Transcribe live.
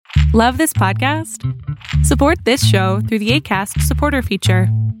Love this podcast? Support this show through the Acast supporter feature.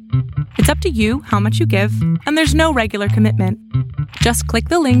 It's up to you how much you give, and there's no regular commitment. Just click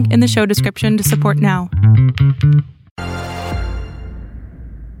the link in the show description to support now.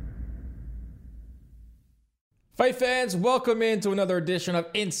 Fight fans, welcome into another edition of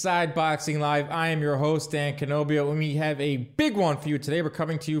Inside Boxing Live. I am your host, Dan Canobio, and we have a big one for you today. We're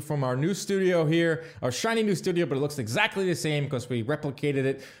coming to you from our new studio here, our shiny new studio, but it looks exactly the same because we replicated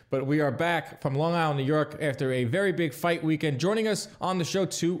it. But we are back from Long Island, New York, after a very big fight weekend. Joining us on the show,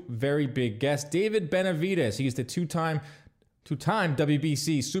 two very big guests. David Benavidez, he's the two-time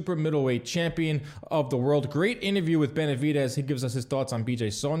WBC super middleweight champion of the world. Great interview with Benavidez. He gives us his thoughts on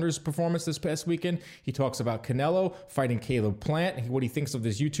BJ Saunders' performance this past weekend. He talks about Canelo fighting Caleb Plant, what he thinks of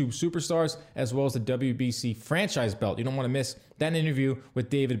his YouTube superstars, as well as the WBC franchise belt. You don't want to miss that interview with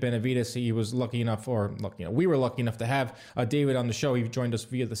David Benavidez. He was we were lucky enough to have David on the show. He joined us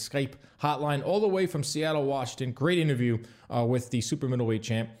via the Skype hotline all the way from Seattle, Washington. Great interview with the super middleweight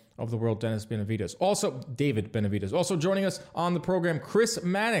champ of the world, David Benavidez. Also joining us on the program, Chris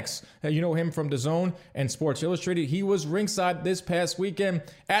Mannix. You know him from DAZN and Sports Illustrated. He was ringside this past weekend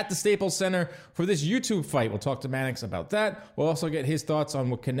at the Staples Center for this YouTube fight. We'll talk to Mannix about that. We'll also get his thoughts on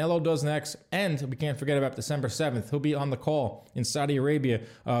what Canelo does next. And we can't forget about December 7th. He'll be on the call in Saudi Arabia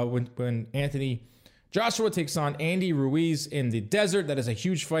when Anthony Joshua takes on Andy Ruiz in the desert. That is a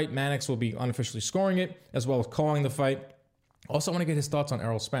huge fight. Mannix will be unofficially scoring it, as well as calling the fight. Also, I want to get his thoughts on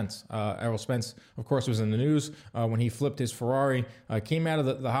Errol Spence. Errol Spence, of course, was in the news when he flipped his Ferrari, came out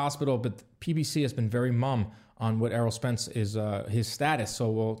of the hospital, but PBC has been very mum on what Errol Spence is, his status. So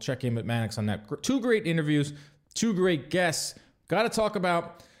we'll check in with Mannix on that. Two great interviews, two great guests. Got to talk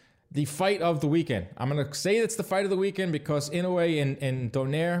about the fight of the weekend. I'm going to say it's the fight of the weekend because in a way in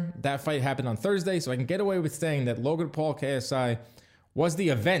Donaire, that fight happened on Thursday. So I can get away with saying that Logan Paul KSI was the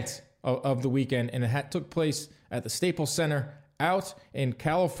event of the weekend, and it took place at the Staples Center out in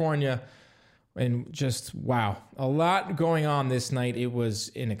California. And just, wow, a lot going on this night. It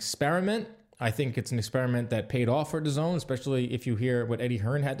was an experiment. I think it's an experiment that paid off for DAZN, especially if you hear what Eddie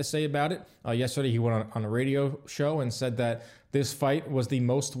Hearn had to say about it. Yesterday, he went on a radio show and said that this fight was the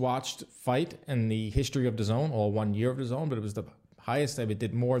most watched fight in the history of DAZN, all 1 year of DAZN, but it was the highest. It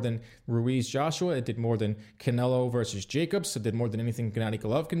did more than Ruiz Joshua. It did more than Canelo versus Jacobs. It did more than anything Gennady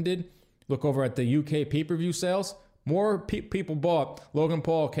Golovkin did. Look over at the UK pay-per-view sales. More people bought Logan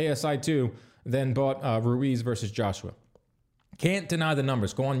Paul KSI 2 than bought Ruiz versus Joshua. Can't deny the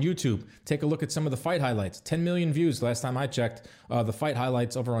numbers. Go on YouTube. Take a look at some of the fight highlights. 10 million views last time I checked. The fight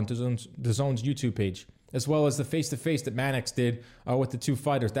highlights over on DAZN's YouTube page, as well as the face-to-face that Mannix did with the two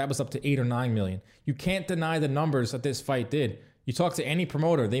fighters. That was up to 8 or 9 million. You can't deny the numbers that this fight did. You talk to any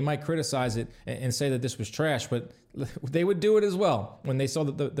promoter, they might criticize it and say that this was trash, but they would do it as well when they saw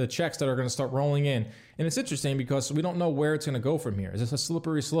the checks that are going to start rolling in. And it's interesting because we don't know where it's going to go from here. Is this a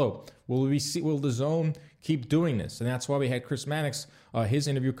slippery slope? Will DAZN keep doing this? And that's why we had Chris Mannix, his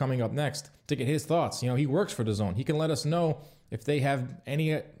interview coming up next, to get his thoughts. You know, he works for DAZN. He can let us know if they have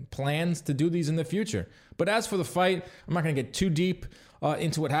any plans to do these in the future. But as for the fight, I'm not going to get too deep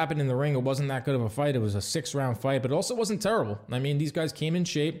into what happened in the ring. It wasn't that good of a fight. It was a 6-round fight, but it also wasn't terrible. I mean, these guys came in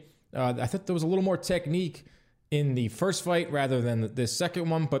shape. I thought there was a little more technique in the first fight rather than the second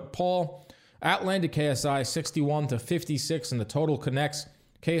one, but Paul outlanded KSI 61-56 in the total connects.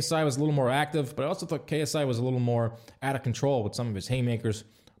 KSI was a little more active, but I also thought KSI was a little more out of control with some of his haymakers.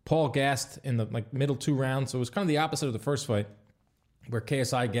 Paul gassed in the middle 2 rounds, so it was kind of the opposite of the first fight where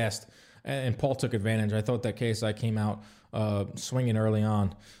KSI gassed and Paul took advantage. I thought that KSI came out swinging early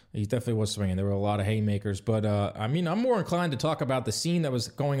on. He definitely was swinging. There were a lot of haymakers. But, I'm more inclined to talk about the scene that was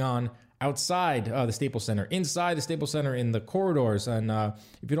going on outside the Staples Center, inside the Staples Center in the corridors. And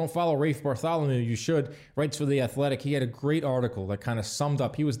if you don't follow Rafe Bartholomew, you should. Writes for The Athletic. He had a great article that kind of summed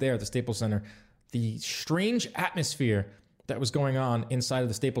up. He was there at the Staples Center. The strange atmosphere that was going on inside of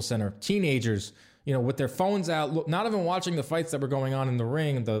the Staples Center. Teenagers, with their phones out, not even watching the fights that were going on in the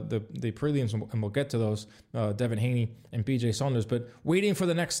ring, the prelims, and we'll get to those, Devin Haney and BJ Saunders, but waiting for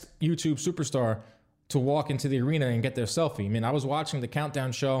the next YouTube superstar to walk into the arena and get their selfie. I mean, I was watching the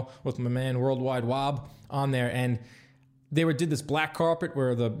countdown show with my man Worldwide Wob on there, and they did this black carpet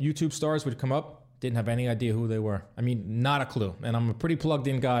where the YouTube stars would come up. Didn't have any idea who they were. I mean, not a clue. And I'm a pretty plugged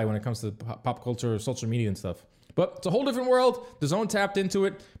in guy when it comes to pop culture, social media and stuff. But it's a whole different world. DAZN tapped into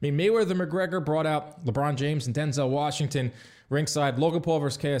it. I mean, Mayweather McGregor brought out LeBron James and Denzel Washington ringside. Logan Paul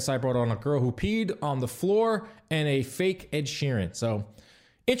versus KSI brought on a girl who peed on the floor and a fake Ed Sheeran. So,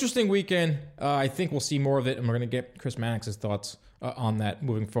 interesting weekend. I think we'll see more of it, and we're going to get Chris Mannix's thoughts on that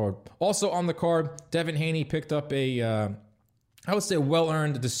moving forward. Also on the card, Devin Haney picked up a I would say,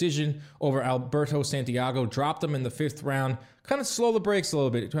 well-earned decision over Alberto Santiago. Dropped him in the 5th round. Kind of slow the brakes a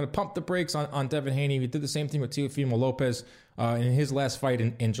little bit. Trying to pump the brakes on Devin Haney. We did the same thing with Teofimo Lopez in his last fight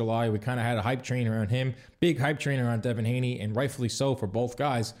in July. We kind of had a hype train around him. Big hype train around Devin Haney, and rightfully so for both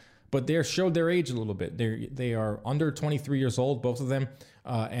guys. But they showed their age a little bit. They are under 23 years old, both of them.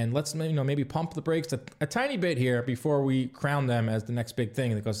 And let's maybe pump the brakes a tiny bit here before we crown them as the next big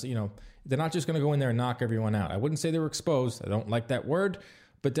thing, because they're not just going to go in there and knock everyone out. I wouldn't say they were exposed. I don't like that word.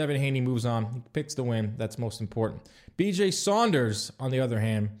 But Devin Haney moves on. He picks the win. That's most important. BJ Saunders, on the other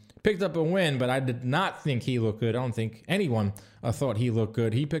hand, picked up a win, but I did not think he looked good. I don't think anyone thought he looked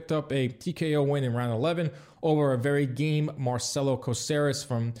good. He picked up a TKO win in round 11 over a very game Marcelo Coceres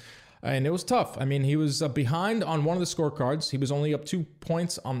and it was tough. I mean, he was behind on one of the scorecards. He was only up 2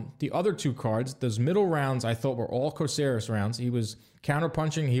 points on the other 2 cards. Those middle rounds, I thought, were all Coceres rounds. He was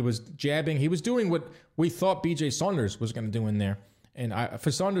counterpunching. He was jabbing. He was doing what we thought BJ Saunders was going to do in there. And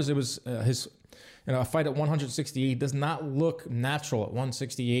for Saunders, it was his a fight at 168. He does not look natural at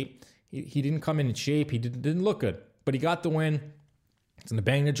 168. He didn't come in shape. He didn't look good. But he got the win. It's going to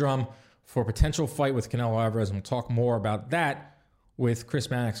bang the drum for a potential fight with Canelo Alvarez. And we'll talk more about that with Chris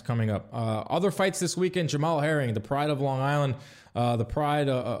Mannix coming up. Other fights this weekend, Jamal Herring, the pride of Long Island, the pride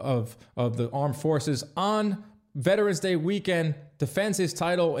of the armed forces, on Veterans Day weekend, defends his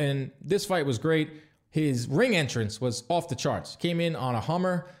title, and this fight was great. His ring entrance was off the charts. Came in on a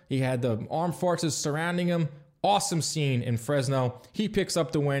Hummer. He had the armed forces surrounding him. Awesome scene in Fresno. He picks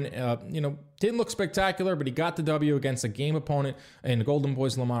up the win. Didn't look spectacular, but he got the W against a game opponent in the Golden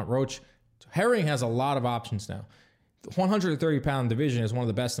Boys Lamont Roach. Herring has a lot of options now. The 130-pound division is one of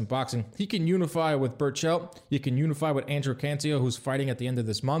the best in boxing. He can unify with Burchell. He can unify with Andrew Cancio, who's fighting at the end of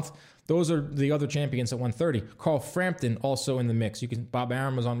this month. Those are the other champions at 130. Carl Frampton also in the mix. Bob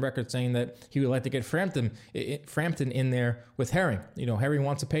Arum was on record saying that he would like to get Frampton in there with Herring. Herring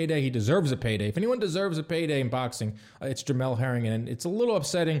wants a payday. He deserves a payday. If anyone deserves a payday in boxing, it's Jamel Herring. And it's a little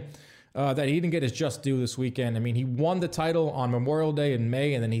upsetting that he didn't get his just due this weekend. I mean, he won the title on Memorial Day in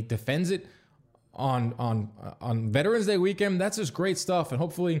May, and then he defends it on Veterans Day weekend. That's just great stuff, and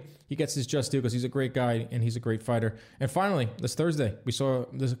hopefully he gets his just due because he's a great guy and he's a great fighter. And finally, this Thursday, we saw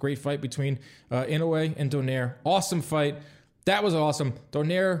this great fight between Inoue and Donaire. Awesome fight. That was awesome.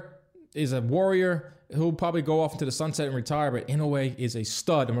 Donaire is a warrior who'll probably go off into the sunset and retire, but Inoue is a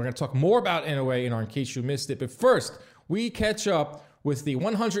stud, and we're going to talk more about Inoue in case you missed it. But first, we catch up with the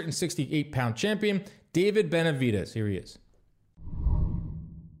 168-pound champion, David Benavidez. Here he is.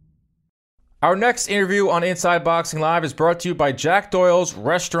 Our next interview on Inside Boxing Live is brought to you by Jack Doyle's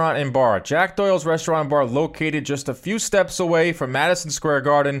Restaurant and Bar. Jack Doyle's Restaurant and Bar located just a few steps away from Madison Square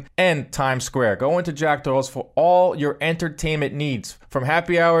Garden and Times Square. Go into Jack Doyle's for all your entertainment needs. From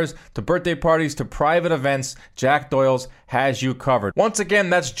happy hours to birthday parties to private events, Jack Doyle's has you covered. Once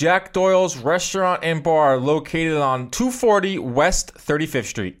again, that's Jack Doyle's Restaurant and Bar located on 240 West 35th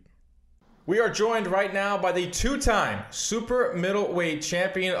Street. We are joined right now by the two-time super middleweight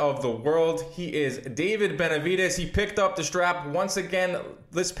champion of the world. He is David Benavidez. He picked up the strap once again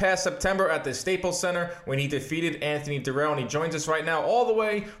this past September at the Staples Center when he defeated Anthony Dirrell, and he joins us right now all the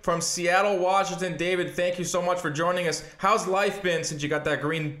way from Seattle, Washington. David, thank you so much for joining us. How's life been since you got that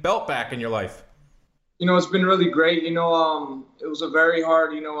green belt back in your life? It's been really great. It was a very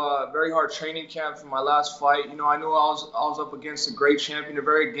hard training camp for my last fight. I knew I was up against a great champion, a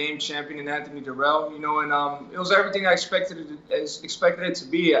very game champion in Anthony Dirrell. And it was everything I expected it to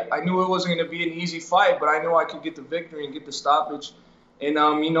be. I knew it wasn't going to be an easy fight, but I knew I could get the victory and get the stoppage. And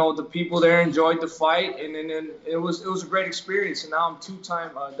the people there enjoyed the fight, and then it was a great experience. And now I'm two-time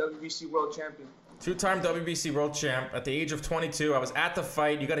WBC world champion. Two-time WBC world champ at the age of 22. I was at the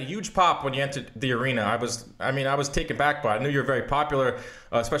fight. You got a huge pop when you entered the arena. I was taken back by it. I knew you were very popular,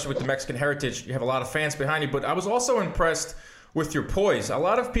 especially with the Mexican heritage. You have a lot of fans behind you, but I was also impressed with your poise. A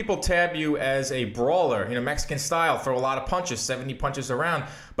lot of people tab you as a brawler, Mexican style, throw a lot of punches, 70 punches around.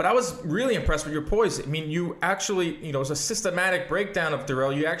 But I was really impressed with your poise. I mean, you actually, it was a systematic breakdown of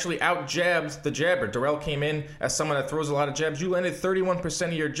Dirrell. You actually out-jabbed the jabber. Dirrell came in as someone that throws a lot of jabs. You landed 31%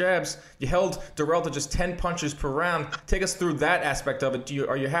 of your jabs. You held Dirrell to just 10 punches per round. Take us through that aspect of it.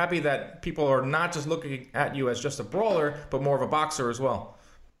 Are you happy that people are not just looking at you as just a brawler, but more of a boxer as well?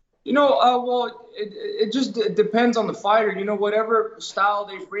 It just depends on the fighter. Whatever style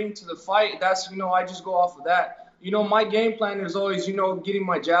they bring to the fight, that's, I just go off of that. My game plan is always, getting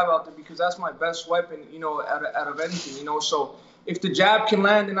my jab out there because that's my best weapon, out of anything, So if the jab can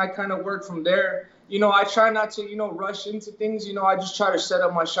land, then I kind of work from there. I try not to, rush into things. I just try to set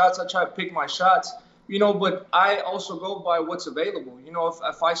up my shots. I try to pick my shots, but I also go by what's available.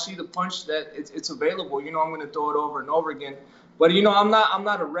 If I see the punch that it's available, I'm going to throw it over and over again. But I'm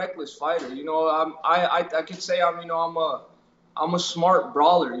not a reckless fighter. I could say I'm a smart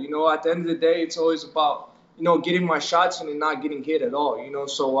brawler. At the end of the day, it's always about getting my shots in and not getting hit at all.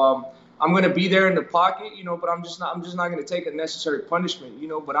 So I'm gonna be there in the pocket. But I'm just not gonna take a necessary punishment.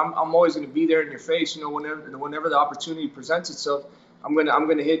 But I'm always gonna be there in your face. Whenever the opportunity presents itself, I'm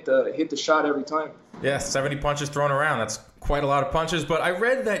gonna hit the shot every time. Yeah, 70 punches thrown around. That's quite a lot of punches. But I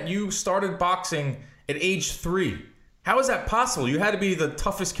read that you started boxing at age 3. How is that possible? You had to be the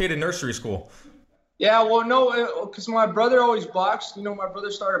toughest kid in nursery school. Yeah, well, no, because my brother always boxed. My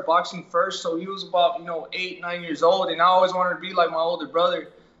brother started boxing first, so he was about 8, 9 years old, and I always wanted to be like my older brother.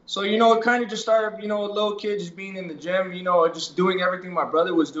 So it kind of just started, a little kid just being in the gym, just doing everything my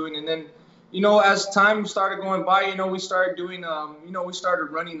brother was doing, and then as time started going by, we started doing, we started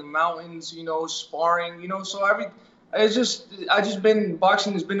running the mountains, sparring, so I just been,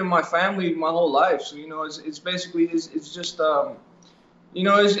 boxing has been in my family my whole life. So, it's basically, it's just,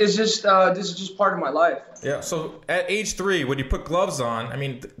 it's just, this is just part of my life. Yeah. So at age 3, when you put gloves on, I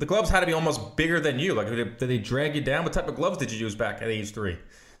mean, the gloves had to be almost bigger than you. Like, did they drag you down? What type of gloves did you use back at age 3?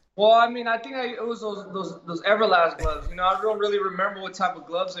 Well, I mean, I think it was those Everlast gloves. I don't really remember what type of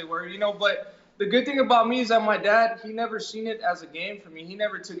gloves they were, but the good thing about me is that my dad, he never seen it as a game for me. He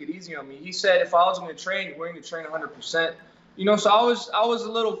never took it easy on me. He said if I was going to train, we're going to train 100%. So I was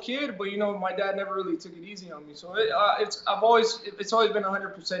a little kid, but my dad never really took it easy on me. So it's always been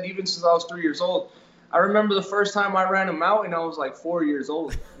 100% even since I was 3 years old. I remember the first time I ran a mountain, I was like 4 years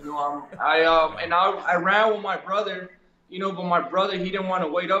old. I ran with my brother. But my brother, he didn't want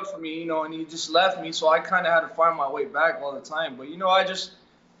to wait up for me, and he just left me. So I kind of had to find my way back all the time. But,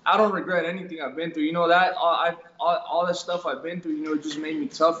 I don't regret anything I've been through. That all the stuff I've been through, it just made me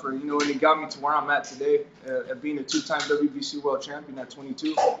tougher, and it got me to where I'm at today, at being a 2-time WBC world champion at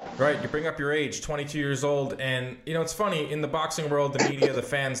 22. Right. You bring up your age, 22 years old. And, it's funny, in the boxing world, the media, the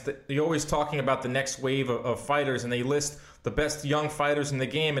fans, they're always talking about the next wave of fighters, and they list the best young fighters in the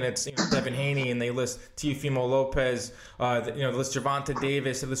game, and it's Devin Haney, and they list Teofimo Lopez, they list Gervonta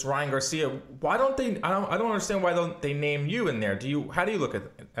Davis, they list Ryan Garcia. Why don't they? I don't understand why don't they name you in there? How do you look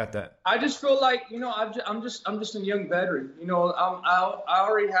at that? I just feel like I'm just a young veteran. I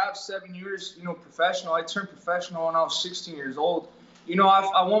already have 7 years professional. I turned professional when I was 16 years old.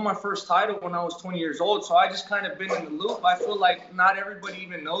 I won my first title when I was 20 years old, so I just kind of been in the loop. I feel like not everybody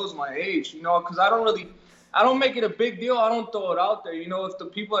even knows my age, because I don't make it a big deal. I don't throw it out there. If the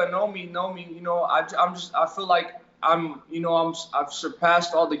people that know me, I feel like I've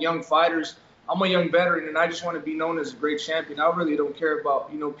surpassed all the young fighters. I'm a young veteran, and I just want to be known as a great champion. I really don't care about,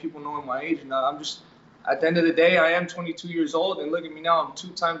 people knowing my age. And at the end of the day, I am 22 years old, and look at me now. I'm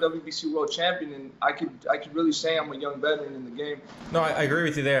 2-time WBC world champion, and I could really say I'm a young veteran in the game. No, I agree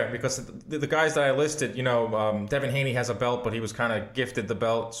with you there, because the guys that I listed, Devin Haney has a belt, but he was kind of gifted the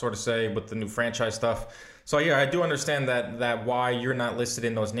belt, sort of say, with the new franchise stuff. So yeah, I do understand that why you're not listed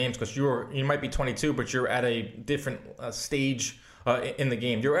in those names, because you might be 22, but you're at a different stage in the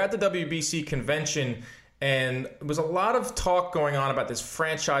game. You're at the WBC convention, and there was a lot of talk going on about this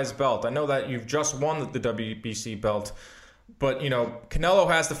franchise belt. I know that you've just won the WBC belt, but Canelo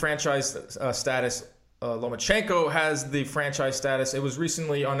has the franchise status. Lomachenko has the franchise status. It was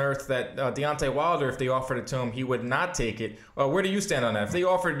recently unearthed that Deontay Wilder, if they offered it to him, he would not take it. Where do you stand on that? If they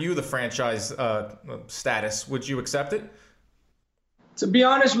offered you the franchise status, would you accept it? To be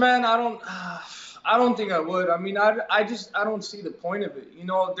honest, man, I don't think I would. I mean, I don't see the point of it.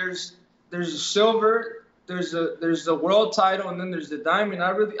 There's a silver, there's the world title, and then there's the diamond.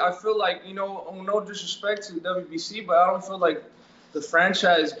 I feel like, no disrespect to the WBC, but I don't feel like the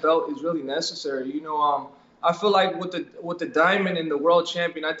franchise belt is really necessary. I feel like with the diamond and the world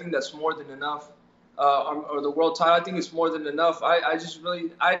champion, I think that's more than enough. Or the world title, I think it's more than enough. I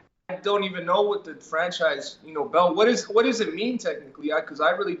don't even know what the franchise, belt. What does it mean technically? Because I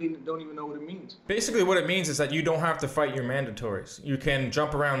really don't even know what it means. Basically, what it means is that you don't have to fight your mandatories. You can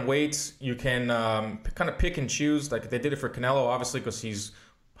jump around weights. You can kind of pick and choose. Like they did it for Canelo, obviously, because he's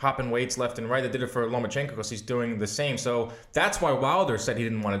hopping weights left and right. They did it for Lomachenko because he's doing the same. So that's why Wilder said he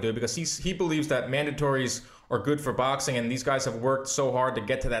didn't want to do it, because he believes that mandatories are good for boxing, and these guys have worked so hard to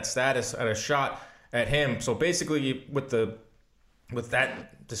get to that status at a shot at him. So basically, with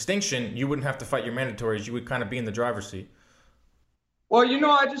that distinction, you wouldn't have to fight your mandatories. You would kind of be in the driver's seat. Well,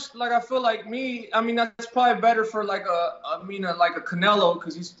 I feel like that's probably better for like a Canelo,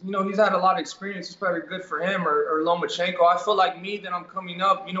 because he's had a lot of experience. It's probably good for him, or Lomachenko. I feel like me, that I'm coming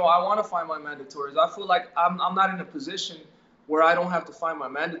up, I want to find my mandatories. I feel like I'm not in a position where I don't have to find my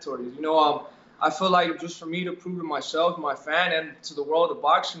mandatories. I feel like just for me to prove to myself, my fan, and to the world of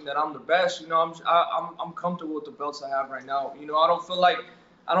boxing that I'm the best, I'm comfortable with the belts I have right now. I don't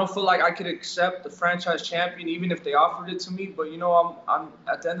feel like I could accept the franchise champion even if they offered it to me. But I'm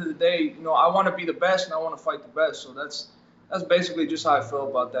at the end of the day, I want to be the best and I want to fight the best. So that's basically just how I feel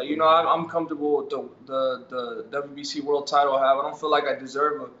about that. I'm comfortable with the WBC world title I have. I don't feel like I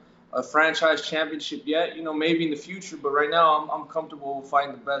deserve a franchise championship yet. Maybe in the future, but right now I'm comfortable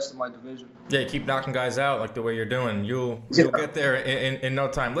fighting the best in my division. Yeah, you keep knocking guys out like the way you're doing. You'll get there in no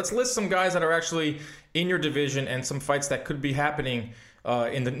time. Let's list some guys that are actually in your division and some fights that could be happening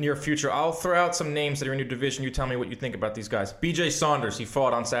in the near future. I'll throw out some names that are in your division. You tell me what you think about these guys. BJ Saunders, he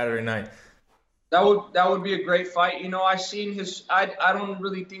fought on Saturday night. That would be a great fight. I seen his. I don't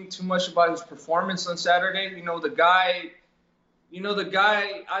really think too much about his performance on Saturday. The guy.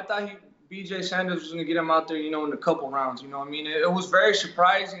 I thought BJ Sanders was gonna get him out there. In a couple rounds. It was very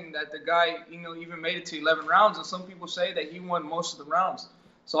surprising that the guy. Even made it to 11 rounds, and some people say that he won most of the rounds.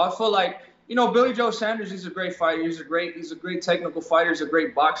 So I feel like. Billy Joe Sanders, he's a great fighter. He's a great technical fighter. He's a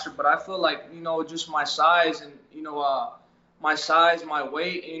great boxer. But I feel like, just my size and, my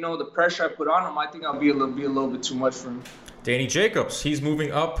weight, the pressure I put on him, I think I'll be a little bit too much for him. Danny Jacobs, he's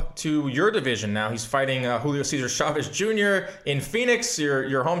moving up to your division now. He's fighting Julio Cesar Chavez Jr. in Phoenix,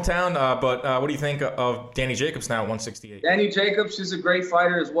 your hometown. But what do you think of Danny Jacobs now at 168? Danny Jacobs is a great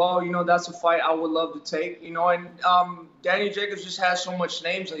fighter as well. that's a fight I would love to take. And Danny Jacobs just has so much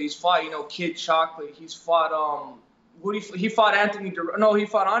names that he's fought. Kid Chocolate. He's fought he fought Anthony Durrell. No, he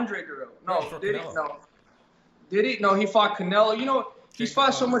fought Andre Durrell. No, did he? No. Did he? No, he fought Canelo. He's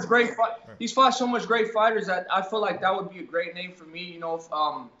fought so much great. He's fought so much great fighters that I feel like that would be a great name for me.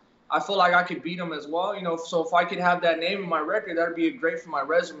 I feel like I could beat him as well. So if I could have that name in my record, that'd be great for my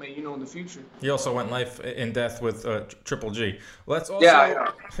resume. In the future. He also went life and death with Triple G. Let's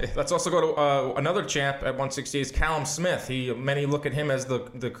also go to another champ at 168 is Callum Smith. Many look at him as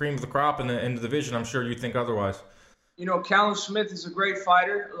the cream of the crop in the division. I'm sure you think otherwise. Callum Smith is a great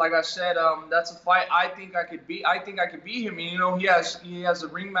fighter. Like I said, that's a fight I think I could beat. Him. He has a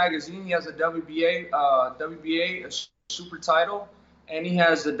Ring magazine. He has a WBA a super title, and he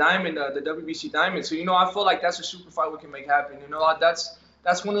has the Diamond, the WBC Diamond. So I feel like that's a super fight we can make happen.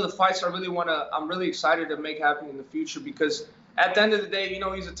 That's one of the fights I'm really excited to make happen in the future because at the end of the day,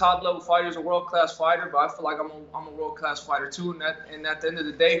 he's a top level fighter. He's a world class fighter, but I feel like I'm a world class fighter too. And at the end of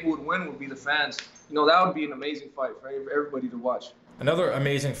the day, who would win would be the fans. That would be an amazing fight for everybody to watch. Another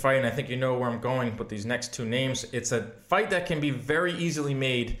amazing fight, and I think you know where I'm going with these next two names. It's a fight that can be very easily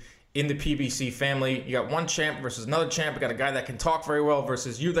made in the PBC family. You got one champ versus another champ. You got a guy that can talk very well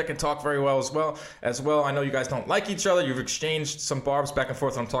versus you that can talk very well as well. I know you guys don't like each other. You've exchanged some barbs back and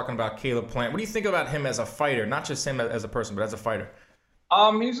forth. I'm talking about Caleb Plant. What do you think about him as a fighter? Not just him as a person, but as a fighter.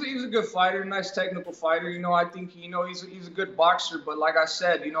 He's a good fighter, nice technical fighter. I think he's a good boxer. But like I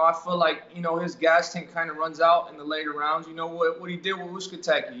said, I feel like his gas tank kind of runs out in the later rounds. What he did with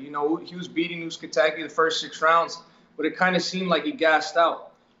Uskateki. He was beating Uskateki the first 6 rounds, but it kind of seemed like he gassed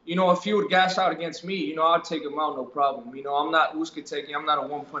out. If he would gas out against me, I'd take him out no problem. I'm not Uskateki. I'm not a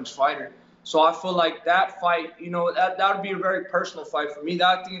one-punch fighter. So I feel like that fight, that would be a very personal fight for me.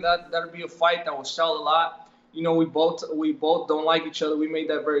 I think that would be a fight that would sell a lot. We both don't like each other. We made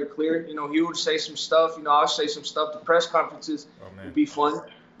that very clear. He would say some stuff. I'll say some stuff. The press conferences would be fun.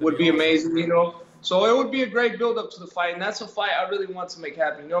 Would be amazing. So it would be a great build-up to the fight, and that's a fight I really want to make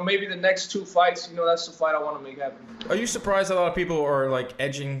happen. Maybe the next 2 fights, that's the fight I want to make happen. Are you surprised that a lot of people are like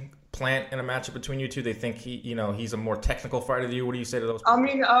edging Plant in a matchup between you two? They think he's a more technical fighter than you. What do you say to those people?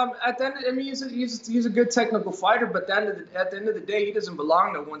 At the end, he's a good technical fighter, but at the end of the day, he doesn't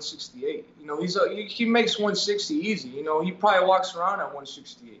belong to 168. He makes 160 easy. He probably walks around at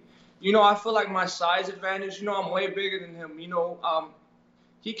 168. I feel like my size advantage. I'm way bigger than him.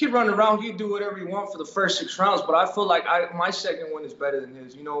 He can run around. He can do whatever he wants for the first 6 rounds, but I feel like my second one is better than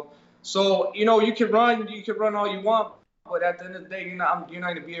his. So you can run all you want. But at the end of the day, you're not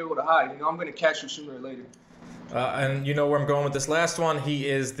going to be able to hide. I'm going to catch you sooner or later. And you know where I'm going with this last one. He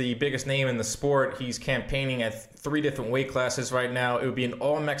is the biggest name in the sport. He's campaigning at 3 different weight classes right now. It would be an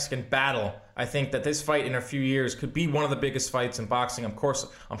all-Mexican battle. I think that this fight in a few years could be one of the biggest fights in boxing. Of course,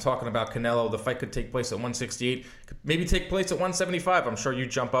 I'm talking about Canelo. The fight could take place at 168, could maybe take place at 175. I'm sure you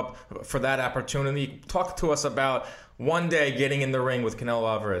jump up for that opportunity. Talk to us about one day getting in the ring with Canelo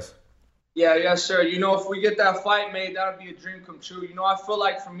Alvarez. Yeah, yes, sir. If we get that fight made, that would be a dream come true. I feel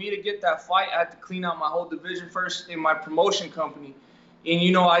like for me to get that fight, I had to clean out my whole division first in my promotion company.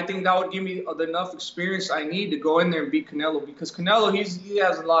 And, I think that would give me enough experience I need to go in there and beat Canelo. Because Canelo, he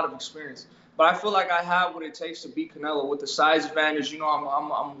has a lot of experience. But I feel like I have what it takes to beat Canelo with the size advantage.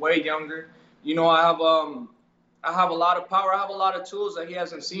 I'm way younger. You know, I have a lot of power. I have a lot of tools that he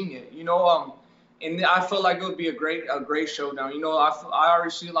hasn't seen yet. You know, and I feel like it would be a great showdown. You know, I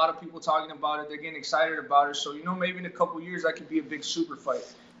already see a lot of people talking about it. They're getting excited about it. So, you know, maybe in a couple years that could be a big super fight.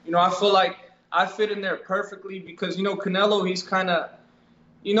 You know, I feel like I fit in there perfectly because, you know, Canelo, he's kind of,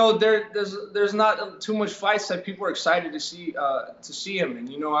 you know, there's not too much fights that people are excited to see him in.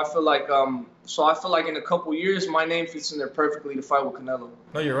 You know, I feel like in a couple years my name fits in there perfectly to fight with Canelo.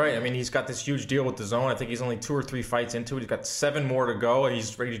 No, you're right. I mean, he's got this huge deal with the zone. I think he's only 2 or 3 fights into it. He's got 7 more to go, and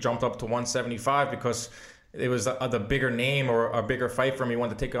he's ready to jump up to 175 because it was the bigger name or a bigger fight for him. He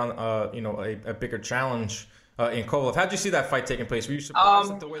wanted to take on a bigger challenge in Kovalev. How'd you see that fight taking place? Were you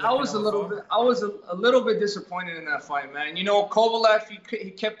surprised at the way that I was a little bit disappointed in that fight, man. You know, Kovalev, he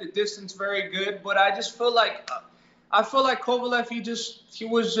kept the distance very good, but I just feel like Kovalev, he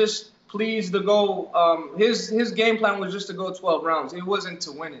was just pleased to go. His game plan was just to go 12 rounds. It wasn't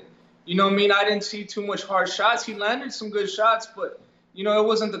to win it. You know what I mean? I didn't see too much hard shots. He landed some good shots, but you know, it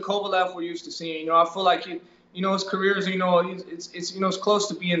wasn't the Kovalev we're used to seeing. You know, I feel like his career is, it's close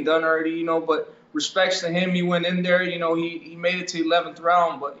to being done already. You know, but respects to him, he went in there. You know, he made it to 11th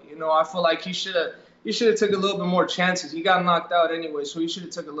round, but you know, I feel like he should have took a little bit more chances. He got knocked out anyway, so he should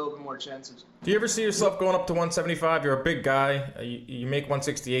have took a little bit more chances. Do you ever see yourself going up to 175? You're a big guy. You make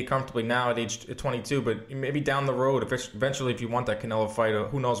 168 comfortably now at age 22, but maybe down the road, eventually, if you want that Canelo fight,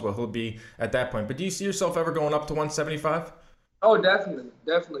 who knows what he'll be at that point. But do you see yourself ever going up to 175? Oh,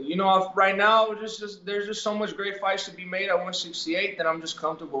 definitely. You know, right now, there's just so much great fights to be made at 168 that I'm just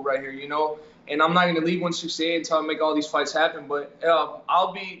comfortable right here, you know. And I'm not going to leave 168 until I make all these fights happen. But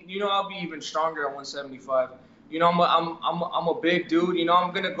I'll be even stronger at 175. You know, I'm a big dude. You know,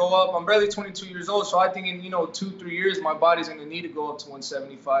 I'm going to go up. I'm barely 22 years old, so I think in 2-3 years my body's going to need to go up to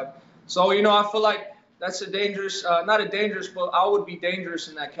 175. So you know, I feel like that's not a dangerous, but I would be dangerous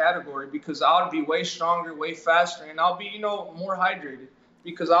in that category because I would be way stronger, way faster, and I'll be, more hydrated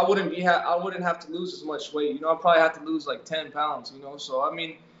because I wouldn't have to lose as much weight. You know, I'd probably have to lose like 10 pounds, you know. So, I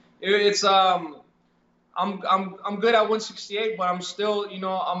mean, it's, I'm good at 168, but I'm still,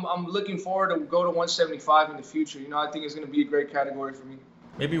 I'm looking forward to go to 175 in the future. You know, I think it's going to be a great category for me.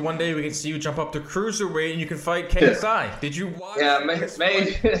 Maybe one day we can see you jump up to cruiserweight and you can fight KSI. Did you watch? Yeah,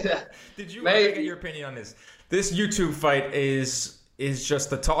 maybe. Did you get your opinion on this? This YouTube fight is just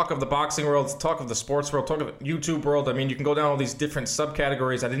the talk of the boxing world, the talk of the sports world, talk of the YouTube world. I mean, you can go down all these different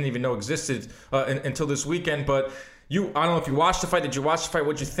subcategories I didn't even know existed until this weekend. But I don't know if you watched the fight. Did you watch the fight?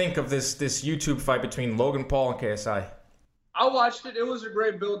 What'd you think of this YouTube fight between Logan Paul and KSI? I watched it. It was a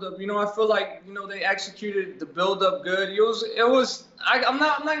great build-up. You know, I feel like, they executed the build-up good. I'm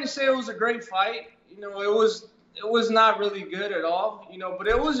not going to say it was a great fight. You know, it was not really good at all, but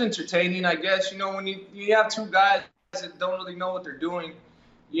it was entertaining, I guess. You know, when you have two guys that don't really know what they're doing,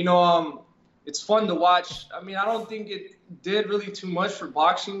 it's fun to watch. I mean, I don't think it did really too much for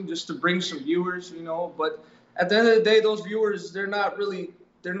boxing just to bring some viewers, but at the end of the day, those viewers, they're not really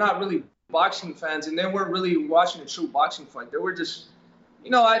boxing fans, and they weren't really watching a true boxing fight. They were just, they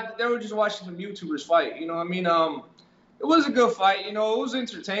were just watching some YouTubers fight. You know what I mean? It was a good fight. It was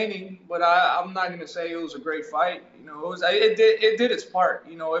entertaining, but I'm not gonna say it was a great fight. It did its part.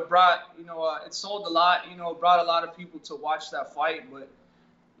 It brought, it sold a lot. It brought a lot of people to watch that fight. But,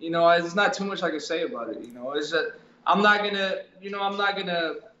 there's not too much I can say about it. It's that I'm not gonna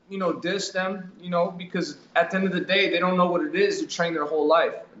diss them. Because at the end of the day, they don't know what it is to train their whole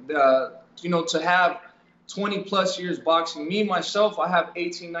life. To have 20 plus years boxing. Me, myself, I have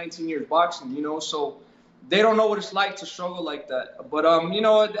 18, 19 years boxing, so they don't know what it's like to struggle like that. But,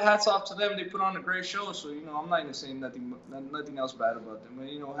 hats off to them. They put on a great show. So, I'm not going to say nothing else bad about them. But,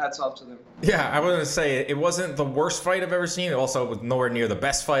 hats off to them. Yeah, I was going to say it wasn't the worst fight I've ever seen. It also was nowhere near the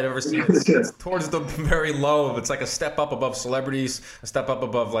best fight I've ever seen. It's towards the very low. It's like a step up above celebrities, a step up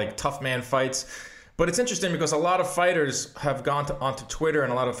above like tough man fights. But it's interesting because a lot of fighters have gone onto Twitter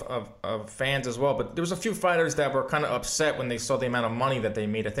and a lot of fans as well. But there was a few fighters that were kind of upset when they saw the amount of money that they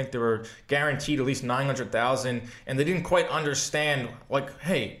made. I think they were guaranteed at least $900,000, and they didn't quite understand, like,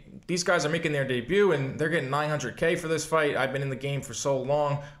 hey, these guys are making their debut and they're getting $900K for this fight. I've been in the game for so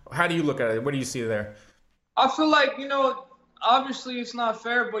long. How do you look at it? What do you see there? I feel like, obviously it's not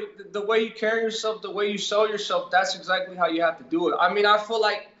fair, but the way you carry yourself, the way you sell yourself, that's exactly how you have to do it. I mean, I feel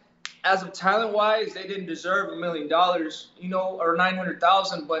like, as of talent-wise, they didn't deserve $1 million, or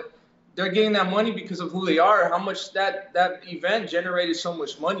 $900,000, but they're getting that money because of who they are, how much that event generated so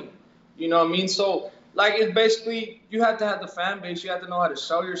much money. You know what I mean? So, like, it's basically, you have to have the fan base. You have to know how to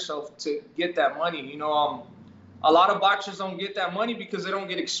sell yourself to get that money. A lot of boxers don't get that money because they don't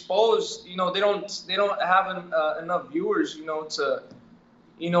get exposed. They don't have enough viewers,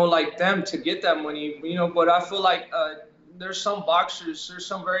 like them to get that money, but I feel like there's some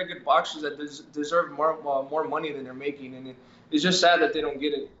very good boxers that deserve more money than they're making, and it's just sad that they don't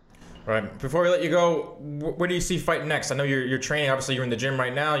get it. Right. Before we let you go, where do you see fighting next? I know you're training. Obviously, you're in the gym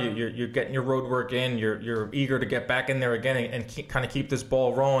right now. You're getting your road work in. You're eager to get back in there again and kind of keep this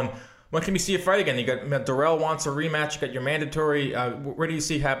ball rolling. When can we see a fight again? You got Darrell wants a rematch. You got your mandatory. Where do you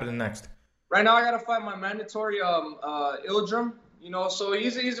see happening next? Right now, I got to fight my mandatory Ildrum. So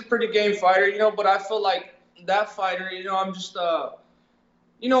he's a pretty game fighter. But I feel like that fighter. I'm just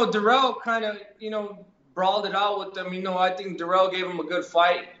Darrell kind of brawled it out with them. I think Darrell gave him a good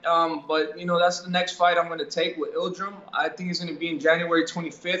fight. But that's the next fight I'm going to take with Ildrum. I think it's going to be in January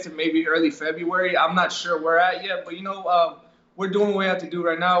 25th or maybe early February. I'm not sure where at yet, but we're doing what we have to do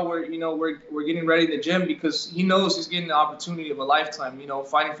right now. We're getting ready in the gym because he knows he's getting the opportunity of a lifetime,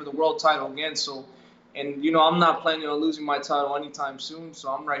 fighting for the world title again. So, and, I'm not planning on losing my title anytime soon. So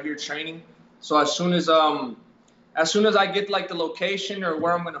I'm right here training. So as soon as I get like the location or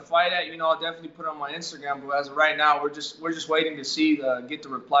where I'm going to fight at, I'll definitely put it on my Instagram. But as of right now, we're just waiting to get the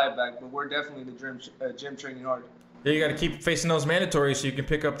reply back. But we're definitely in the gym training hard. Yeah, you got to keep facing those mandatories so you can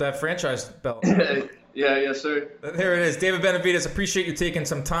pick up that franchise belt. Yeah, yes, sir. There it is. David Benavidez, appreciate you taking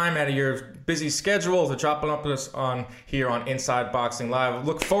some time out of your busy schedule to dropping up with us on here on Inside Boxing Live.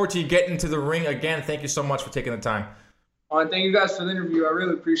 Look forward to you getting to the ring again. Thank you so much for taking the time. All right, thank you guys for the interview. I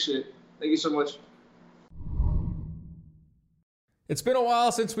really appreciate it. Thank you so much. It's been a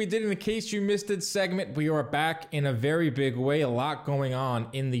while since we did an In Case You Missed It segment. We are back in a very big way. A lot going on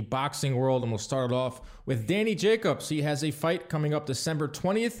in the boxing world, and we'll start it off with Danny Jacobs. He has a fight coming up December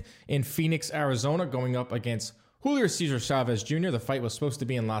 20th in Phoenix, Arizona, going up against Julio Cesar Chavez Jr. The fight was supposed to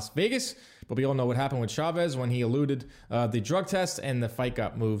be in Las Vegas, but we all know what happened with Chavez when he eluded the drug test and the fight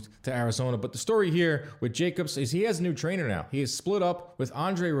got moved to Arizona. But the story here with Jacobs is he has a new trainer now. He is split up with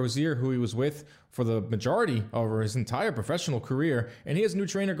Andre Rozier, who he was with for the majority of his entire professional career, and he has a new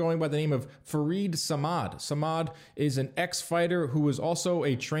trainer going by the name of Farid Samad. Samad is an ex-fighter who is also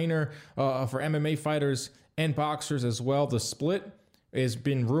a trainer for MMA fighters and boxers as well. The split has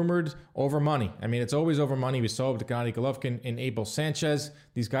been rumored over money. I mean, it's always over money. We saw it with Gennady Golovkin and Abel Sanchez.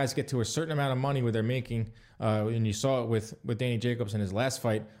 These guys get to a certain amount of money where they're making, and you saw it with Danny Jacobs in his last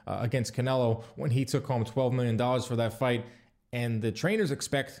fight against Canelo when he took home $12 million for that fight. And the trainers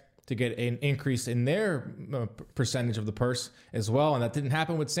expect to get an increase in their percentage of the purse as well. And that didn't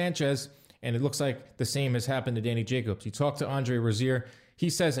happen with Sanchez. And it looks like the same has happened to Danny Jacobs. You talk to Andre Rozier. He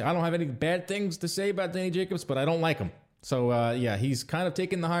says, I don't have any bad things to say about Danny Jacobs, but I don't like him. So, he's kind of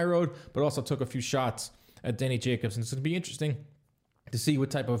taken the high road, but also took a few shots at Danny Jacobs. And it's going to be interesting to see what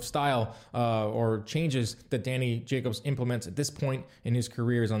type of style or changes that Danny Jacobs implements at this point in his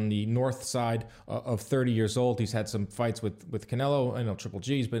career. Is on the north side of 30 years old. He's had some fights with Canelo, I know Triple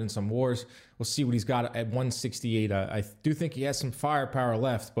G's, but in some wars. We'll see what he's got at 168. I do think he has some firepower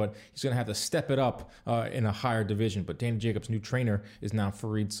left, but he's going to have to step it up in a higher division. But Danny Jacobs' new trainer is now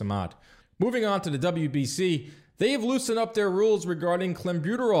Farid Samad. Moving on to the WBC, they have loosened up their rules regarding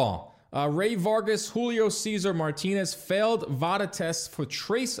clenbuterol. Ray Vargas, Julio Cesar Martinez failed VADA tests for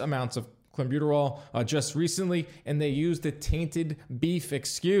trace amounts of clenbuterol just recently, and they used the tainted beef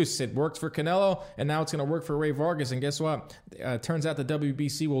excuse. It worked for Canelo, and now it's going to work for Ray Vargas. And guess what? Turns out the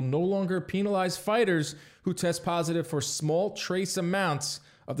WBC will no longer penalize fighters who test positive for small trace amounts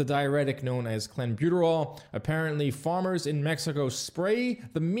of the diuretic known as clenbuterol. Apparently, farmers in Mexico spray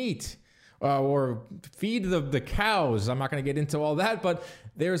the meat or feed the cows. I'm not going to get into all that, but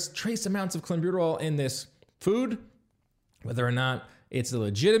there's trace amounts of clenbuterol in this food. Whether or not it's a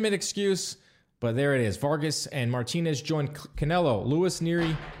legitimate excuse, but there it is. Vargas and Martinez joined Canelo. Luis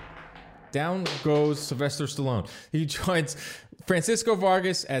Nery, down goes Sylvester Stallone. He joins Francisco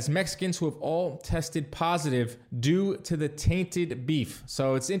Vargas as Mexicans who have all tested positive due to the tainted beef.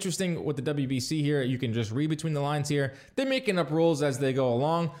 So it's interesting with the WBC here. You can just read between the lines here. They're making up rules as they go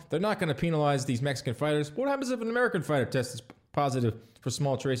along. They're not going to penalize these Mexican fighters. What happens if an American fighter tests positive for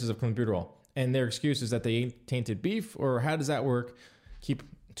small traces of clenbuterol? And their excuse is that they ate tainted beef, or how does that work? Keep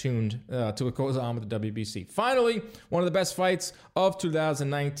tuned to what goes on with the WBC. Finally, one of the best fights of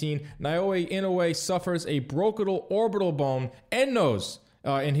 2019, Naoya Inoue suffers a broken orbital bone and nose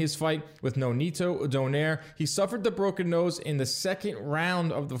in his fight with Nonito Donaire. He suffered the broken nose in the second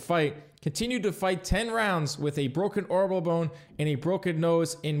round of the fight, continued to fight 10 rounds with a broken orbital bone and a broken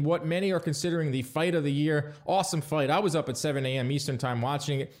nose in what many are considering the fight of the year. Awesome fight. I was up at 7 a.m. Eastern time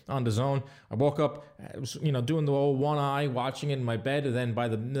watching it on DAZN. I woke up, doing the old one eye, watching it in my bed, and then by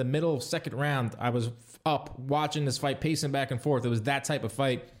the middle of second round, I was up watching this fight, pacing back and forth. It was that type of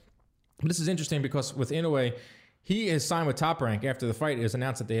fight. But this is interesting because with Inoue, He is signed with Top Rank after the fight. It was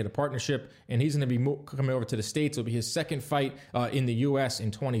announced that they had a partnership, and he's going to be coming over to the States. It'll be his second fight in the U.S.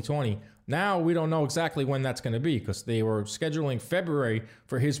 in 2020. Now, we don't know exactly when that's going to be because they were scheduling February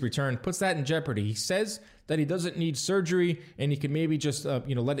for his return. Puts that in jeopardy. He says that he doesn't need surgery and he can maybe just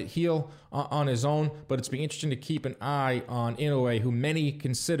let it heal on his own. But it's been interesting to keep an eye on Inoue, who many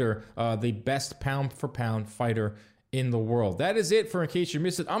consider the best pound-for-pound fighter in the world. That is it for In Case You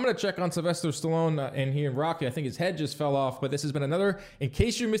Missed It. I'm going to check on Sylvester Stallone and here in Rocky. I think his head just fell off. But this has been another In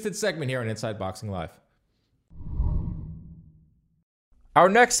Case You Missed It segment here on Inside Boxing Live. Our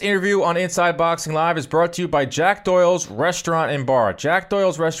next interview on Inside Boxing Live is brought to you by Jack Doyle's Restaurant and Bar. Jack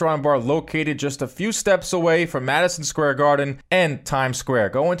Doyle's Restaurant and Bar located just a few steps away from Madison Square Garden and Times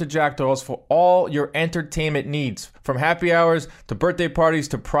Square. Go into Jack Doyle's for all your entertainment needs. From happy hours to birthday parties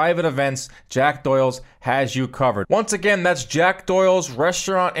to private events, Jack Doyle's has you covered. Once again, that's Jack Doyle's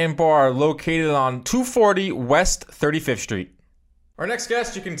Restaurant and Bar located on 240 West 35th Street. Our next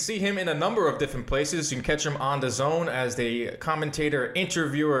guest, you can see him in a number of different places. You can catch him on DAZN as the commentator,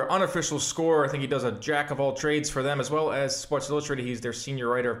 interviewer, unofficial scorer. I think he does a jack of all trades for them, as well as Sports Illustrated. He's their senior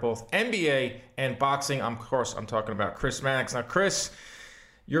writer of both NBA and boxing. Of course, I'm talking about Chris Mannix. Now, Chris,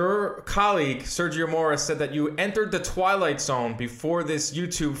 your colleague, Sergio Morris, said that you entered the Twilight Zone before this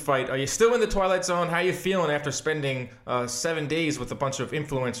YouTube fight. Are you still in the Twilight Zone? How are you feeling after spending 7 days with a bunch of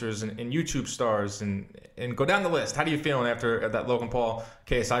influencers and YouTube stars? And go down the list. How are you feeling after that Logan Paul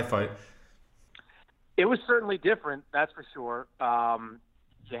KSI fight? It was certainly different, that's for sure.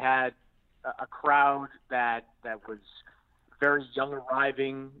 You had a crowd that was very young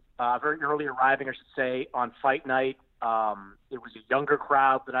arriving, very early arriving, I should say, on fight night. It was a younger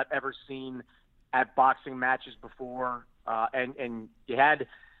crowd than I've ever seen at boxing matches before. And you had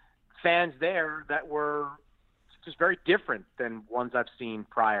fans there that were just very different than ones I've seen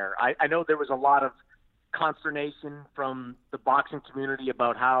prior. I know there was a lot of consternation from the boxing community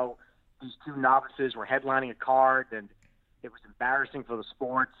about how these two novices were headlining a card and it was embarrassing for the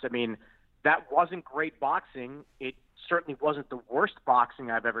sports. I mean, that wasn't great boxing. It certainly wasn't the worst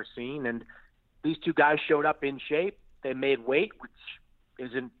boxing I've ever seen. And these two guys showed up in shape. They made weight, which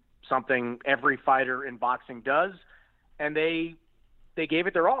isn't something every fighter in boxing does. And they gave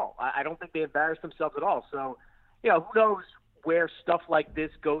it their all. I don't think they embarrassed themselves at all. So, who knows where stuff like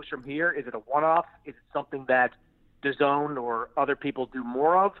this goes from here? Is it a one-off? Is it something that DAZN or other people do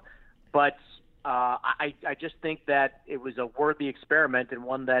more of? But I just think that it was a worthy experiment and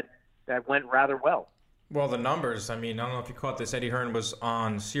one that went rather well. Well, the numbers, I mean, I don't know if you caught this. Eddie Hearn was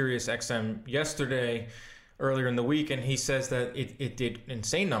on Sirius XM yesterday, earlier in the week, and he says that it did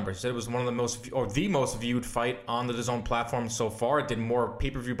insane numbers. He said it was one of the most viewed fight on the DAZN platform so far. It did more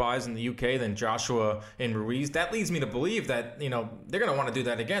pay-per-view buys in the UK than Joshua and Ruiz. That leads me to believe that, they're going to want to do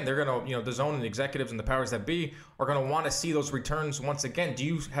that again. They're going to, DAZN and the executives and the powers that be are going to want to see those returns once again.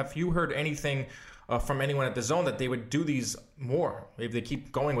 Have you heard anything from anyone at DAZN that they would do these more if they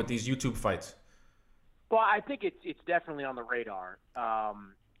keep going with these YouTube fights? Well, I think it's definitely on the radar.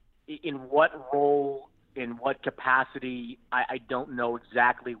 In what role, in what capacity, I don't know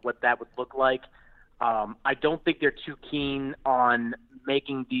exactly what that would look like. I don't think they're too keen on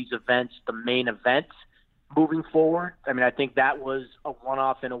making these events the main event moving forward. I mean, I think that was a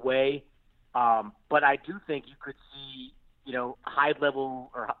one-off in a way. But I do think you could see,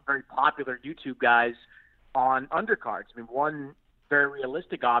 high-level or very popular YouTube guys on undercards. I mean, one very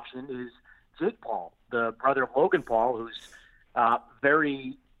realistic option is Jake Paul, the brother of Logan Paul, who's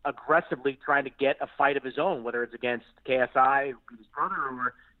very aggressively trying to get a fight of his own, whether it's against KSI, his brother,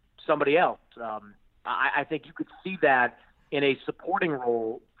 or somebody else. I think you could see that in a supporting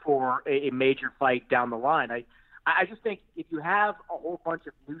role for a major fight down the line. I just think if you have a whole bunch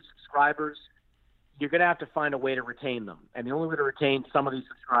of new subscribers, you're going to have to find a way to retain them. And the only way to retain some of these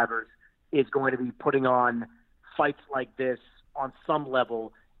subscribers is going to be putting on fights like this on some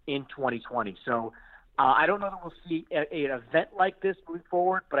level in 2020. So I don't know that we'll see an event like this moving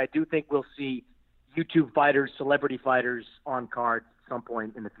forward, but I do think we'll see YouTube fighters, celebrity fighters on cards at some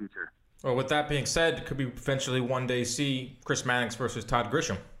point in the future. Well, with that being said, could we eventually one day see Chris Mannix versus Todd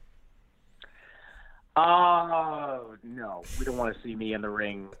Grisham? No. We don't want to see me in the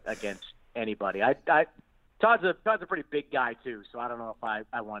ring against anybody. Todd's a pretty big guy, too, so I don't know if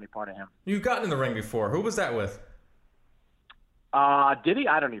I want any part of him. You've gotten in the ring before. Who was that with? Did he?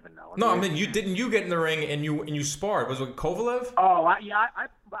 I don't even know. No, I mean, you get in the ring and you sparred. Was it with Kovalev? Oh, I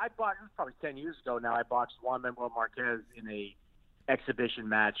bought, it was probably 10 years ago now. I boxed Juan Manuel Marquez in a exhibition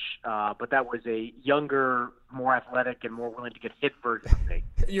match, but that was a younger, more athletic, and more willing to get hit version of me.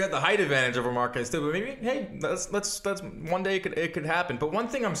 You had the height advantage over Marquez too, but maybe that's one day it could happen. But one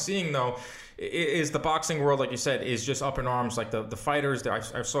thing I'm seeing though is the boxing world, like you said, is just up in arms. Like the fighters,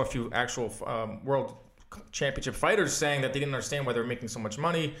 I saw a few actual world championship fighters saying that they didn't understand why they're making so much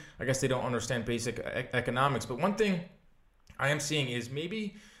money. I guess they don't understand basic economics. But one thing I am seeing is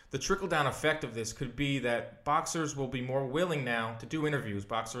maybe the trickle-down effect of this could be that boxers will be more willing now to do interviews.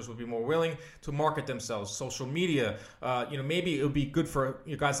 Boxers will be more willing to market themselves, social media. Maybe it would be good for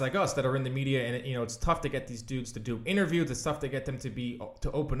you guys like us that are in the media, and it's tough to get these dudes to do interviews. It's tough to get them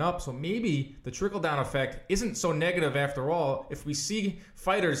to open up. So maybe the trickle-down effect isn't so negative after all if we see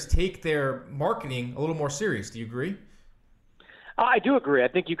fighters take their marketing a little more serious. Do you agree? I do agree. I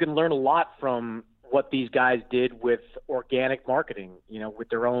think you can learn a lot from what these guys did with organic marketing, with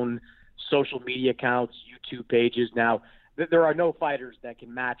their own social media accounts, YouTube pages. Now, there are no fighters that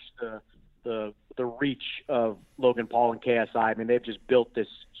can match the reach of Logan Paul and KSI. I mean, they've just built this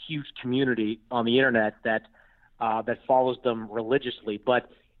huge community on the internet that follows them religiously. But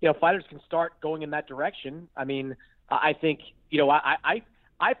fighters can start going in that direction. I mean, I think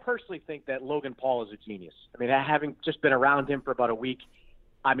I personally think that Logan Paul is a genius. I mean, having just been around him for about a week,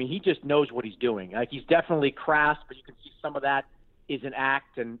 I mean, he just knows what he's doing. Like, he's definitely crass, but you can see some of that is an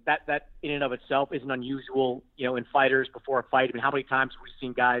act, and that in and of itself isn't unusual, in fighters before a fight. I mean, how many times have we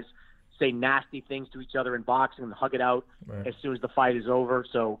seen guys say nasty things to each other in boxing and hug it out as soon as the fight is over?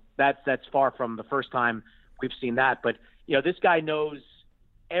 So that's far from the first time we've seen that. But, this guy knows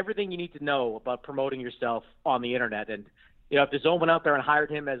everything you need to know about promoting yourself on the internet. And, if the Zone went out there and hired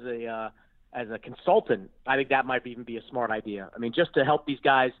him as a consultant, I think that might even be a smart idea. I mean, just to help these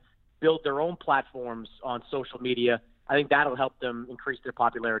guys build their own platforms on social media, I think that'll help them increase their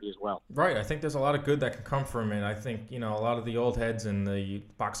popularity as well. Right. I think there's a lot of good that can come from it. I think, a lot of the old heads and the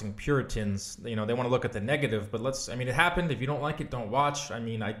boxing Puritans, they want to look at the negative, but it happened. If you don't like it, don't watch. I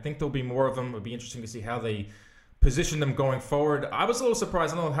mean, I think there'll be more of them. It would be interesting to see how they position them going forward. I was a little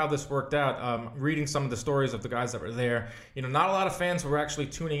surprised. I don't know how this worked out. Reading some of the stories of the guys that were there, not a lot of fans were actually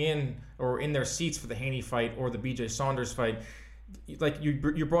tuning in or in their seats for the Haney fight or the BJ Saunders fight. Like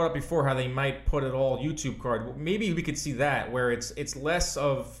you brought up before, how they might put it all YouTube card. Well, maybe we could see that where it's less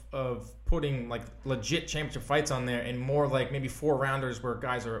of putting like legit championship fights on there and more like maybe 4-rounders where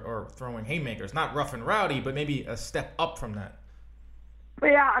guys are throwing haymakers, not rough and rowdy, but maybe a step up from that.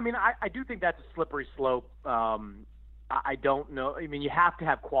 Yeah, I mean, I do think that's a slippery slope. I don't know. I mean, you have to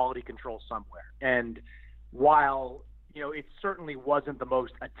have quality control somewhere. And while, it certainly wasn't the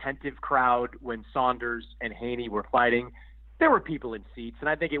most attentive crowd when Saunders and Haney were fighting, there were people in seats. And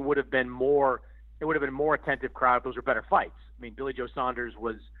I think it would have been more attentive crowd if those were better fights. I mean, Billy Joe Saunders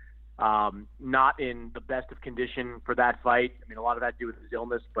was not in the best of condition for that fight. I mean, a lot of that to do with his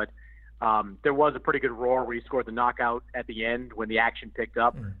illness, but there was a pretty good roar where he scored the knockout at the end when the action picked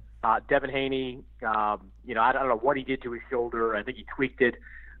up. Devin Haney, I don't know what he did to his shoulder. I think he tweaked it.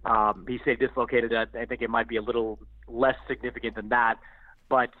 He said dislocated it. I think it might be a little less significant than that.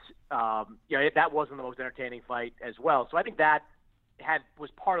 But, that wasn't the most entertaining fight as well. So I think that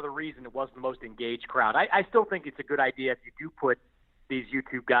was part of the reason it wasn't the most engaged crowd. I still think it's a good idea if you do put these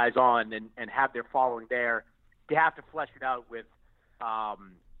YouTube guys on and have their following there, you have to flesh it out with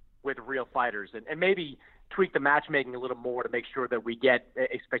real fighters and maybe tweak the matchmaking a little more to make sure that we get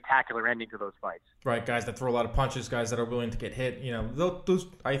a spectacular ending to those fights. Right, guys that throw a lot of punches, guys that are willing to get hit.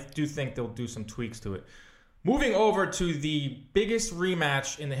 I do think they'll do some tweaks to it. Moving over to the biggest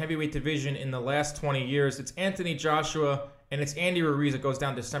rematch in the heavyweight division in the last 20 years, it's Anthony Joshua and it's Andy Ruiz. It goes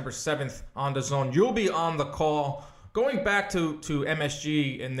down December 7th on the Zone. You'll be on the call. Going back to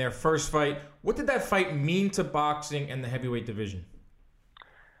MSG in their first fight, what did that fight mean to boxing and the heavyweight division?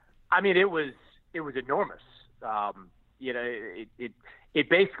 I mean, it was enormous. It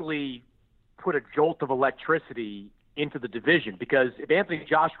basically put a jolt of electricity into the division because if Anthony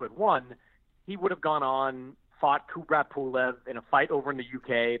Joshua had won, he would have gone on, fought Kubrat Pulev in a fight over in the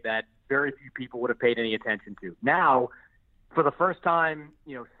UK that very few people would have paid any attention to. Now, for the first time,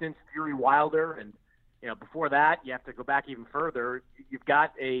 since Fury Wilder, and before that, you have to go back even further. You've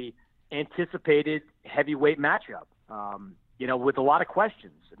got a anticipated heavyweight matchup. With a lot of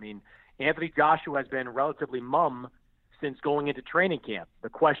questions. I mean, Anthony Joshua has been relatively mum since going into training camp. The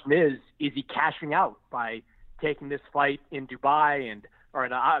question is he cashing out by taking this fight in Dubai or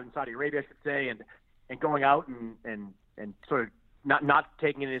in Saudi Arabia, I should say, and going out and sort of not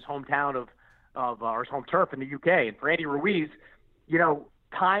taking it in his hometown or his home turf in the UK. And for Andy Ruiz,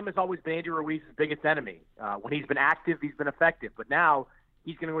 time has always been Andy Ruiz's biggest enemy. When he's been active, he's been effective. But now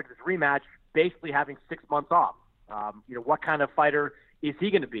he's going to go into this rematch basically having 6 months off. What kind of fighter is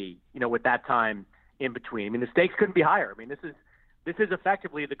he going to be, with that time in between? I mean, the stakes couldn't be higher. I mean, this is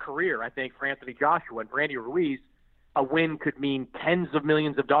effectively the career, I think, for Anthony Joshua. And for Andy Ruiz, a win could mean tens of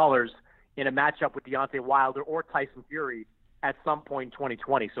millions of dollars in a matchup with Deontay Wilder or Tyson Fury at some point in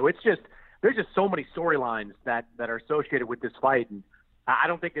 2020. So there's just so many storylines that are associated with this fight. And I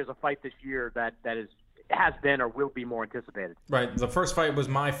don't think there's a fight this year that has been or will be more anticipated. Right. The first fight was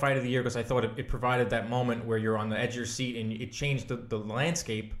my fight of the year because I thought it provided that moment where you're on the edge of your seat and it changed the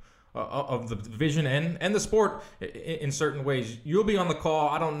landscape of the division and the sport in certain ways. You'll be on the call.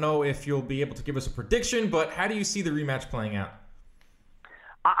 I don't know if you'll be able to give us a prediction, but how do you see the rematch playing out?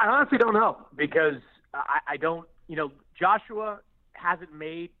 I honestly don't know because I don't, Joshua hasn't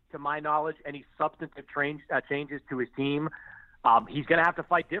made, to my knowledge, any substantive changes to his team. He's going to have to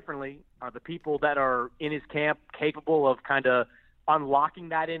fight differently. Are the people that are in his camp capable of kind of unlocking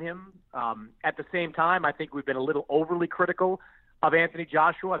that in him? At the same time, I think we've been a little overly critical of Anthony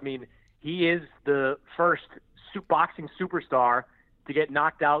Joshua. I mean, he is the first boxing superstar to get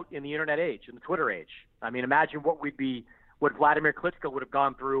knocked out in the internet age, in the Twitter age. I mean, imagine what Vladimir Klitschko would have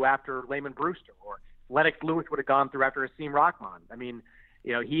gone through after Layman Brewster, or Lennox Lewis would have gone through after Asim Rahman. I mean,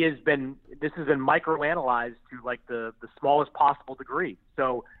 this has been microanalyzed to like the smallest possible degree.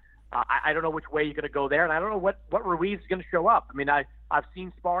 So I don't know which way you're going to go there, and I don't know what Ruiz is going to show up. I mean, I've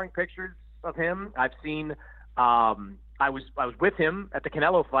seen sparring pictures of him. I've seen I was with him at the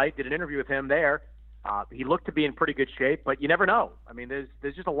Canelo fight, did an interview with him there. He looked to be in pretty good shape, but you never know. I mean,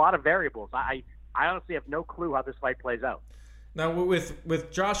 there's just a lot of variables. I honestly have no clue how this fight plays out. Now, with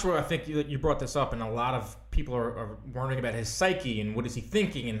Joshua, I think you brought this up, and a lot of people are wondering about his psyche and what is he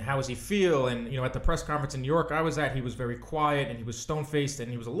thinking and how does he feel. And, at the press conference in New York I was at, he was very quiet and he was stone-faced and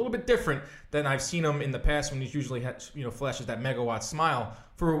he was a little bit different than I've seen him in the past when he's usually flashes that megawatt smile.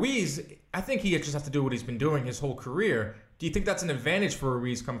 For Ruiz, I think he just has to do what he's been doing his whole career. Do you think that's an advantage for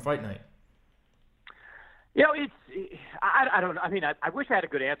Ruiz come fight night? I don't know. I mean, I wish I had a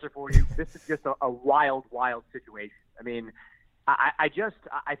good answer for you. This is just a wild, wild situation. I mean, I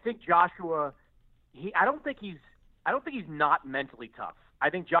think Joshua, I don't think he's not mentally tough.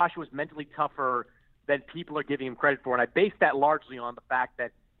 I think Joshua's mentally tougher than people are giving him credit for, and I base that largely on the fact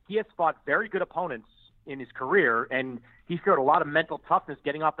that he has fought very good opponents in his career, and he showed a lot of mental toughness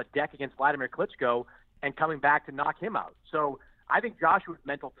getting off the deck against Vladimir Klitschko and coming back to knock him out. So I think Joshua's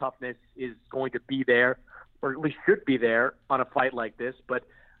mental toughness is going to be there, or at least should be there on a fight like this. But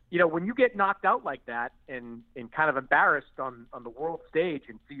when you get knocked out like that and kind of embarrassed on the world stage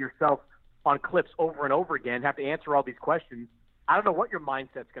and see yourself on clips over and over again, have to answer all these questions, I don't know what your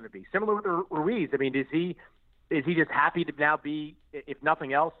mindset's going to be. Similar with Ruiz. I mean, is he just happy to now be, if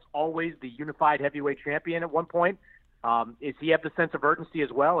nothing else, always the unified heavyweight champion at one point? Is he have the sense of urgency as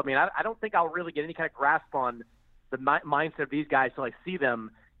well? I mean, I don't think I'll really get any kind of grasp on the mindset of these guys till I see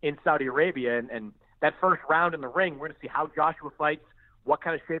them in Saudi Arabia. And that first round in the ring, we're going to see how Joshua fights, what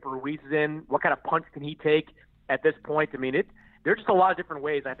kind of shape Ruiz is in, what kind of punch can he take at this point. I mean, there are just a lot of different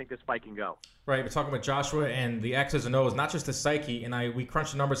ways I think this fight can go. Right, we're talking about Joshua and the X's and O's, not just the psyche. And we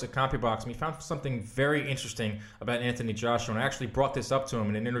crunched the numbers at CompuBox, and we found something very interesting about Anthony Joshua. And I actually brought this up to him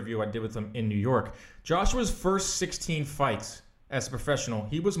in an interview I did with him in New York. Joshua's first 16 fights as a professional,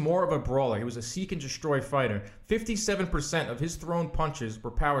 he was more of a brawler. He was a seek-and-destroy fighter. 57% of his thrown punches were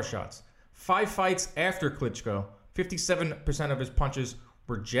power shots. 5 fights after Klitschko, 57% of his punches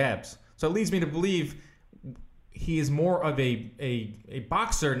were jabs. So it leads me to believe he is more of a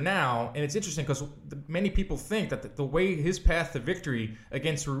boxer now, and it's interesting because many people think that the way his path to victory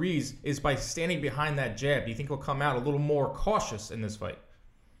against Ruiz is by standing behind that jab. Do you think he'll come out a little more cautious in this fight?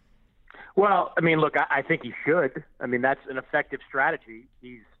 Well, I mean, look, I think he should. I mean, that's an effective strategy.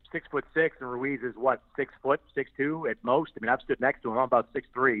 He's 6'6", and Ruiz is what, 6 foot, 6'2" at most. I mean, I've stood next to him. I'm about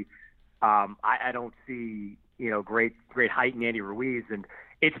 6'3". I don't see great height in Andy Ruiz, and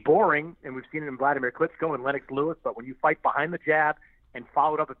it's boring, and we've seen it in Vladimir Klitschko and Lennox Lewis, but when you fight behind the jab and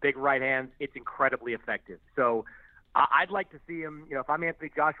follow it up with big right hands, it's incredibly effective. So I'd like to see him, if I'm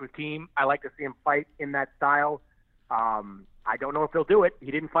Anthony Joshua's team, I like to see him fight in that style. I don't know if he'll do it. He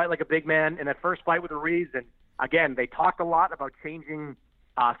didn't fight like a big man in that first fight with Ruiz, and again, they talked a lot about changing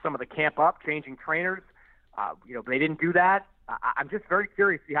some of the camp up, changing trainers. They didn't do that. I'm just very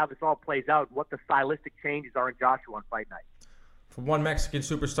curious to see how this all plays out, what the stylistic changes are in Joshua on fight night. From one Mexican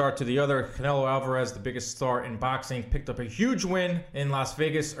superstar to the other, Canelo Alvarez, the biggest star in boxing, picked up a huge win in Las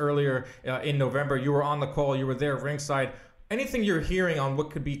Vegas earlier in November. You were on the call. You were there ringside. Anything you're hearing on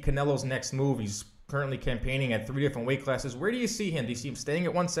what could be Canelo's next move? He's currently campaigning at 3 different weight classes. Where do you see him? Do you see him staying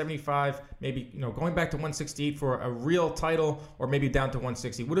at 175, maybe going back to 168 for a real title, or maybe down to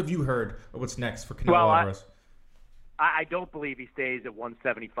 160? What have you heard of what's next for Canelo Alvarez? I don't believe he stays at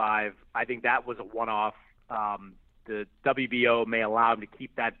 175. I think that was a one-off. The WBO may allow him to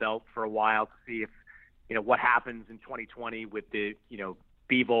keep that belt for a while to see if, what happens in 2020 with the,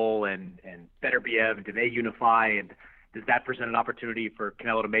 Bivol and Beterbiev, and do they unify, and does that present an opportunity for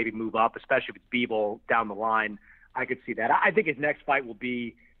Canelo to maybe move up, especially with Bivol down the line? I could see that. I think his next fight will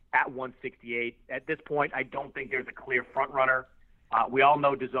be at 168. At this point, I don't think there's a clear front runner. We all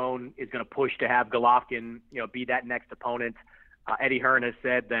know DAZN is going to push to have Golovkin, be that next opponent. Eddie Hearn has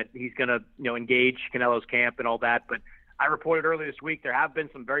said that he's going to, engage Canelo's camp and all that. But I reported earlier this week there have been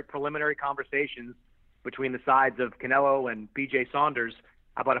some very preliminary conversations between the sides of Canelo and B.J. Saunders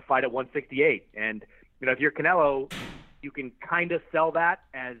about a fight at 168. And, if you're Canelo, you can kind of sell that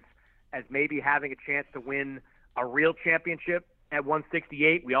as maybe having a chance to win a real championship at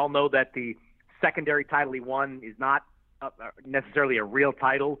 168. We all know that the secondary title he won is not necessarily a real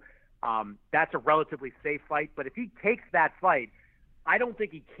title. That's a relatively safe fight. But if he takes that fight, I don't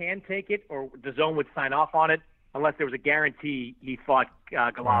think he can take it, or DAZN would sign off on it unless there was a guarantee he fought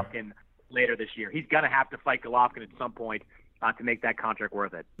Golovkin later this year. He's going to have to fight Golovkin at some point to make that contract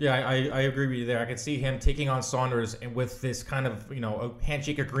worth it. Yeah, I agree with you there. I can see him taking on Saunders, and with this kind of, a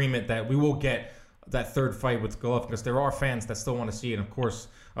handshake agreement that we will get that third fight with Golovkin, because there are fans that still want to see it. And of course,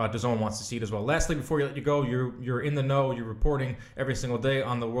 DAZN wants to see it as well. Lastly, before you let you go, you're in the know. You're reporting every single day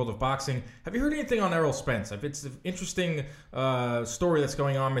on the world of boxing. Have you heard anything on Errol Spence? It's an interesting story that's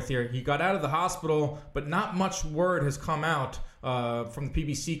going on with here. He got out of the hospital, but not much word has come out from the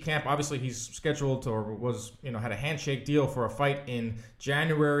PBC camp. Obviously, he's scheduled or was, had a handshake deal for a fight in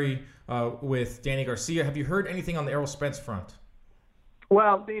January with Danny Garcia. Have you heard anything on the Errol Spence front?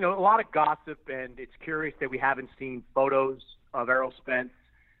 Well, a lot of gossip, and it's curious that we haven't seen photos of Errol Spence.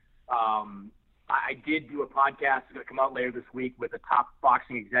 I did do a podcast that's going to come out later this week with a top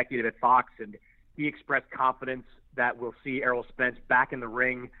boxing executive at Fox, and he expressed confidence that we'll see Errol Spence back in the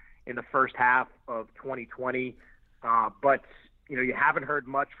ring in the first half of 2020. But, you haven't heard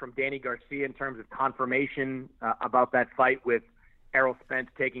much from Danny Garcia in terms of confirmation about that fight with Errol Spence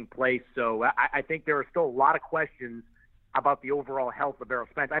taking place. So I think there are still a lot of questions about the overall health of Errol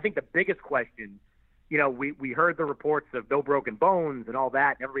Spence. I think the biggest question, we heard the reports of no broken bones and all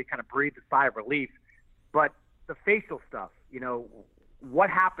that, and everybody kind of breathed a sigh of relief. But the facial stuff, what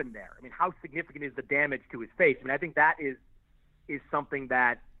happened there? I mean, how significant is the damage to his face? I mean, I think that is something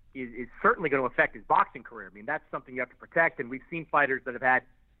that is certainly going to affect his boxing career. I mean, that's something you have to protect, and we've seen fighters that have had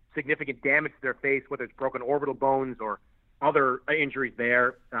significant damage to their face, whether it's broken orbital bones or other injuries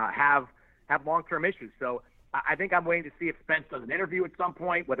there, have long-term issues. So I think I'm waiting to see if Spence does an interview at some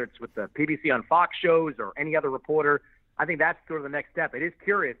point, whether it's with the PBC on Fox shows or any other reporter. I think that's sort of the next step. It is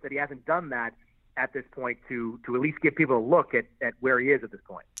curious that he hasn't done that at this point to at least give people a look at where he is at this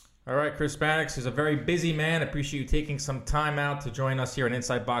point. All right, Chris Mannix is a very busy man. Appreciate you taking some time out to join us here on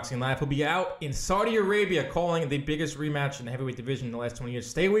Inside Boxing Live. He'll be out in Saudi Arabia calling the biggest rematch in the heavyweight division in the last 20 years.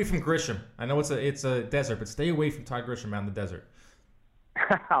 Stay away from Grisham. I know it's a desert, but stay away from Ty Grisham out in the desert.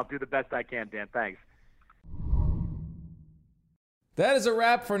 I'll do the best I can, Dan. Thanks. That is a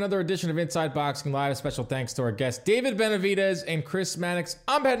wrap for another edition of Inside Boxing Live. A special thanks to our guests, David Benavidez and Chris Mannix.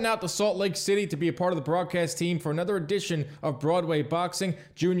 I'm heading out to Salt Lake City to be a part of the broadcast team for another edition of Broadway Boxing.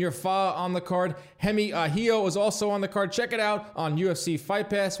 Junior Fa on the card. Hemi Ahio is also on the card. Check it out on UFC Fight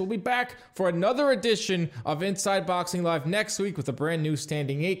Pass. We'll be back for another edition of Inside Boxing Live next week with a brand new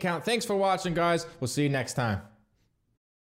standing 8 count. Thanks for watching, guys. We'll see you next time.